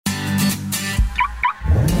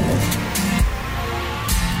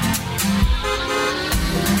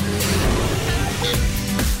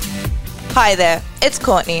Hi there, it's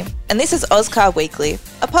Courtney, and this is Ozcar Weekly,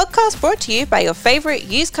 a podcast brought to you by your favourite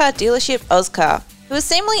used car dealership, Ozcar, who is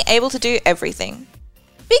seemingly able to do everything.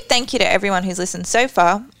 Big thank you to everyone who's listened so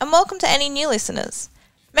far, and welcome to any new listeners.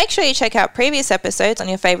 Make sure you check out previous episodes on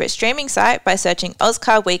your favourite streaming site by searching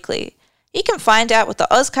Ozcar Weekly. You can find out what the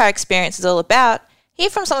Ozcar experience is all about, hear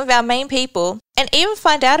from some of our main people, and even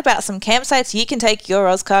find out about some campsites you can take your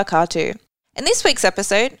Ozcar car to. In this week's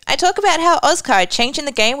episode, I talk about how Ozcar are changing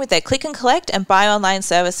the game with their click and collect and buy online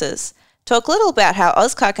services, talk a little about how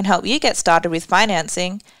Ozcar can help you get started with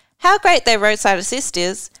financing, how great their roadside assist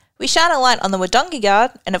is, we shine a light on the Wodonga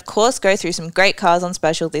Yard, and of course go through some great cars on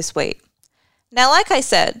special this week. Now, like I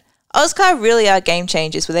said, Ozcar really are game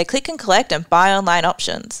changers with their click and collect and buy online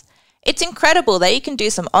options. It's incredible that you can do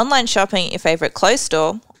some online shopping at your favourite clothes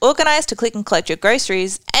store, organise to click and collect your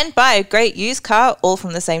groceries, and buy a great used car all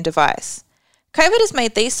from the same device. COVID has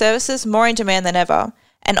made these services more in demand than ever,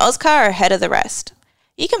 and Ozcar are ahead of the rest.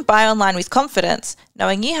 You can buy online with confidence,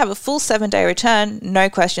 knowing you have a full 7-day return, no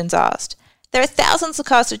questions asked. There are thousands of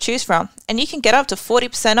cars to choose from, and you can get up to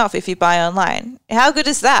 40% off if you buy online. How good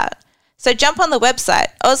is that? So jump on the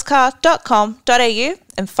website ozcar.com.au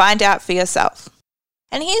and find out for yourself.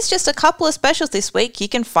 And here's just a couple of specials this week you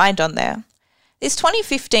can find on there. This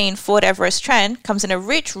 2015 Ford Everest Trend comes in a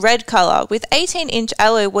rich red colour with 18-inch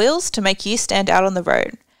alloy wheels to make you stand out on the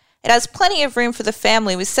road. It has plenty of room for the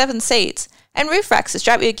family with 7 seats and roof racks to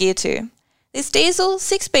strap your gear to. This diesel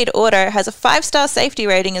 6-speed auto has a 5-star safety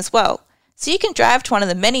rating as well, so you can drive to one of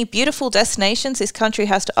the many beautiful destinations this country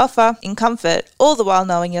has to offer in comfort, all the while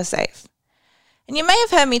knowing you're safe. And you may have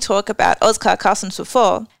heard me talk about Ozcar Customs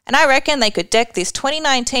before, and I reckon they could deck this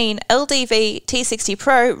 2019 LDV T60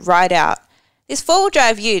 Pro right out. This 4-wheel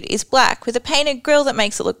drive ute is black with a painted grille that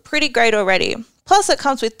makes it look pretty great already. Plus it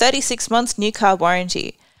comes with 36 months new car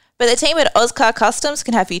warranty. But the team at Ozcar Customs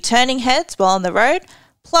can have you turning heads while on the road,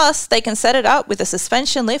 plus they can set it up with a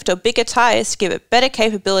suspension lift or bigger tyres to give it better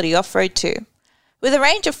capability off-road too. With a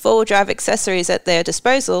range of 4-wheel drive accessories at their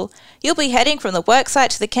disposal, you'll be heading from the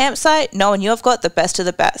worksite to the campsite knowing you've got the best of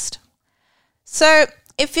the best. So,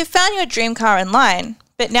 if you've found your dream car online,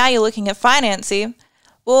 but now you're looking at financing,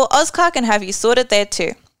 well, Ozcar can have you sorted there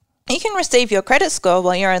too. You can receive your credit score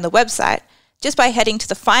while you're on the website just by heading to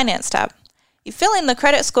the Finance tab. You fill in the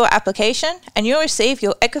credit score application and you'll receive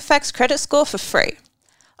your Equifax credit score for free.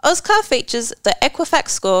 Ozcar features the Equifax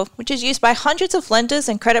score, which is used by hundreds of lenders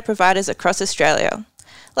and credit providers across Australia.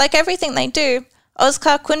 Like everything they do,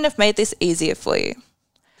 Ozcar couldn't have made this easier for you.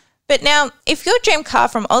 But now, if your dream car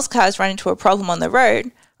from Ozcar has run into a problem on the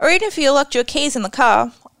road, or even if you locked your keys in the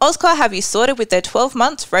car, Ozcar have you sorted with their 12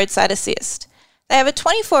 months roadside assist. They have a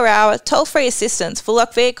 24-hour toll-free assistance for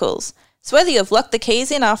locked vehicles, so whether you've locked the keys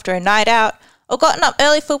in after a night out or gotten up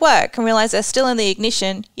early for work and realise they're still in the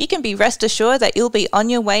ignition, you can be rest assured that you'll be on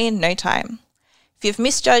your way in no time. If you've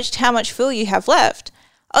misjudged how much fuel you have left,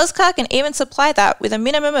 Ozcar can even supply that with a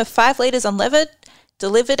minimum of 5 litres unleaded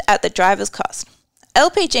delivered at the driver's cost.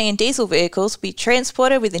 LPG and diesel vehicles will be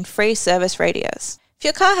transported within free service radius. If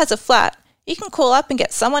your car has a flat, you can call up and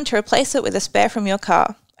get someone to replace it with a spare from your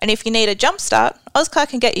car. And if you need a jump start, Ozcar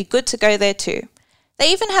can get you good to go there too.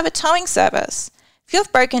 They even have a towing service. If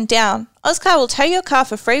you've broken down, Ozcar will tow your car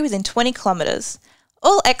for free within 20 kilometres.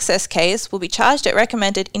 All excess Ks will be charged at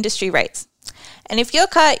recommended industry rates. And if your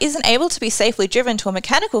car isn't able to be safely driven to a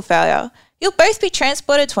mechanical failure, you'll both be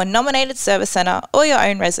transported to a nominated service centre or your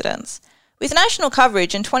own residence. With national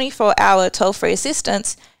coverage and 24-hour toll-free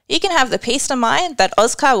assistance, you can have the peace of mind that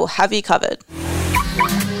Ozcar will have you covered.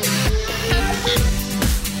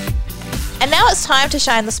 And now it's time to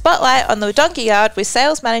shine the spotlight on the Wodonga Yard with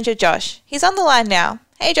Sales Manager Josh. He's on the line now.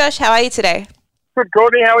 Hey Josh, how are you today? Good,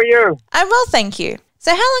 Courtney. How are you? I'm well, thank you.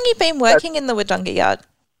 So how long have you been working in the Wodonga Yard?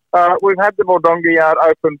 We've had the Wodonga Yard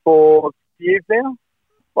open for years now.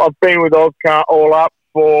 I've been with Ozcar all up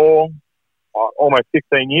for almost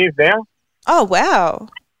 15 years now. Oh, wow.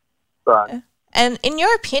 So, and in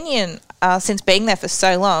your opinion, since being there for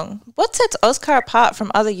so long, what sets Ozcar apart from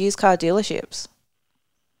other used car dealerships?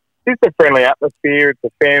 it's a friendly atmosphere. It's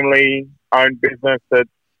a family-owned business that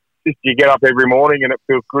just you get up every morning and it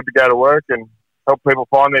feels good to go to work and help people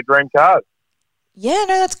find their dream cars. Yeah,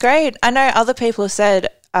 no, that's great. I know other people have said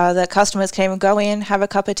that customers can even go in, have a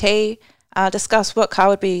cup of tea, discuss what car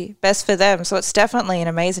would be best for them. So it's definitely an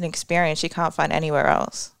amazing experience you can't find anywhere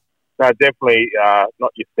else. No, definitely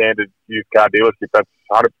not your standard used car dealership. That's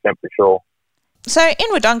 100% for sure. So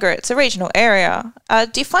in Wodonga, it's a regional area.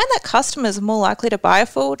 Do you find that customers are more likely to buy a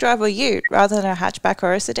four-wheel drive or ute rather than a hatchback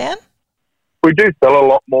or a sedan? We do sell a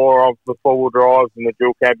lot more of the four-wheel drives and the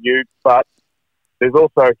dual cab utes, but there's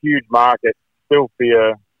also a huge market still for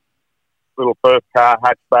your little first car,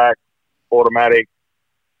 hatchback, automatic,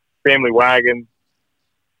 family wagons.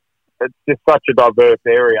 It's just such a diverse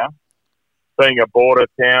area. Being a border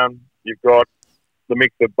town, you've got the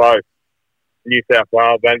mix of both New South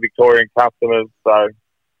Wales and Victorian customers. So,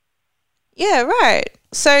 yeah, right.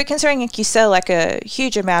 So considering you sell like a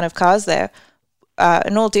huge amount of cars there,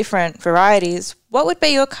 and all different varieties, what would be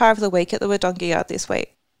your car of the week at the Wodonga Yard this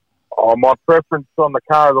week? My preference on the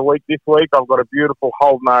car of the week this week, I've got a beautiful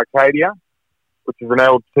Holden Arcadia, which is an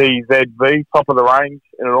LTZV, top of the range,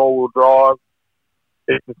 in an all-wheel drive.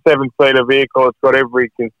 It's a 7-seater vehicle. It's got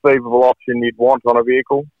every conceivable option you'd want on a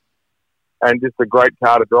vehicle, and just a great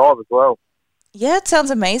car to drive as well. Yeah, it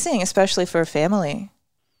sounds amazing, especially for a family.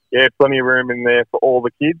 Yeah, plenty of room in there for all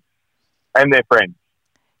the kids and their friends.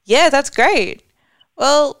 Yeah, that's great.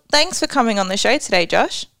 Well, thanks for coming on the show today,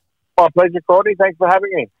 Josh. My pleasure, Courtney. Thanks for having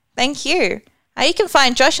me. Thank you. You can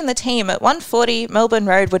find Josh and the team at 140 Melbourne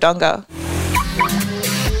Road, Wodonga.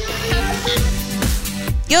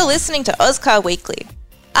 You're listening to Ozcar Weekly.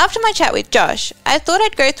 After my chat with Josh, I thought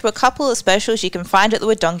I'd go through a couple of specials you can find at the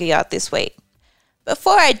Wodonga Yard this week.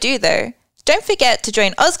 Before I do though, don't forget to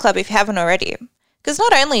join Oz Club if you haven't already, because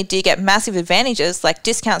not only do you get massive advantages like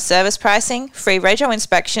discount service pricing, free rego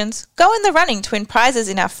inspections, go in the running to win prizes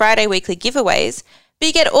in our Friday weekly giveaways, but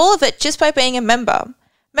you get all of it just by being a member.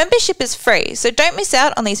 Membership is free, so don't miss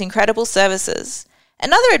out on these incredible services.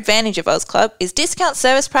 Another advantage of Oz Club is discount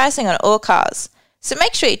service pricing on all cars. So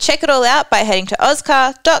make sure you check it all out by heading to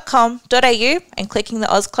ozcar.com.au and clicking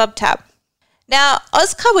the Oz Club tab. Now,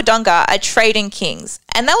 Ozcar Wodonga are trading kings,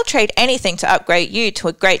 and they'll trade anything to upgrade you to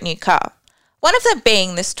a great new car. One of them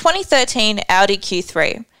being this 2013 Audi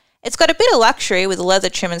Q3. It's got a bit of luxury with a leather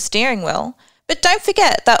trim and steering wheel, but don't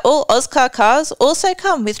forget that all Ozcar cars also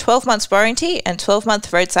come with 12 months warranty and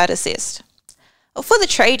 12-month roadside assist. Well, for the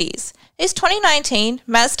tradies, this 2019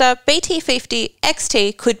 Mazda BT50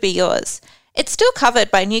 XT could be yours. It's still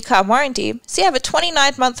covered by new car warranty, so you have a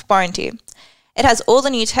 29-month warranty. It has all the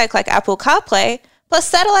new tech like Apple CarPlay, plus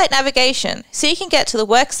satellite navigation, so you can get to the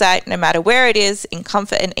work site no matter where it is in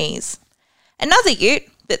comfort and ease. Another ute,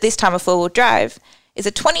 but this time a four-wheel drive, is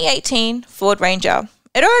a 2018 Ford Ranger.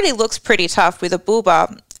 It already looks pretty tough with a bull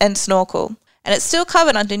bar and snorkel, and it's still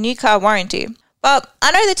covered under new car warranty. But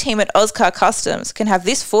I know the team at Ozcar Customs can have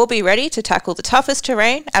this 4B ready to tackle the toughest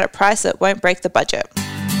terrain at a price that won't break the budget.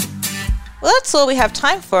 Well, that's all we have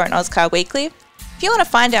time for on Ozcar Weekly. If you want to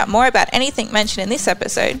find out more about anything mentioned in this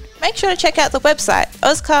episode, make sure to check out the website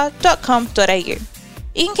ozcar.com.au.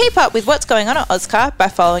 You can keep up with what's going on at Ozcar by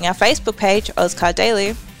following our Facebook page, Ozcar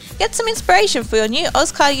Daily. Get some inspiration for your new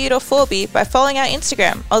Ozcar Ute or 4B by following our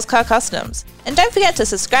Instagram, Ozcar Customs. And don't forget to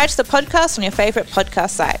subscribe to the podcast on your favourite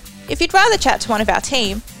podcast site. If you'd rather chat to one of our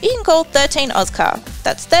team, you can call 13 Ozcar.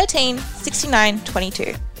 That's 13 69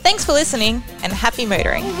 22. Thanks for listening and happy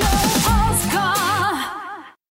motoring.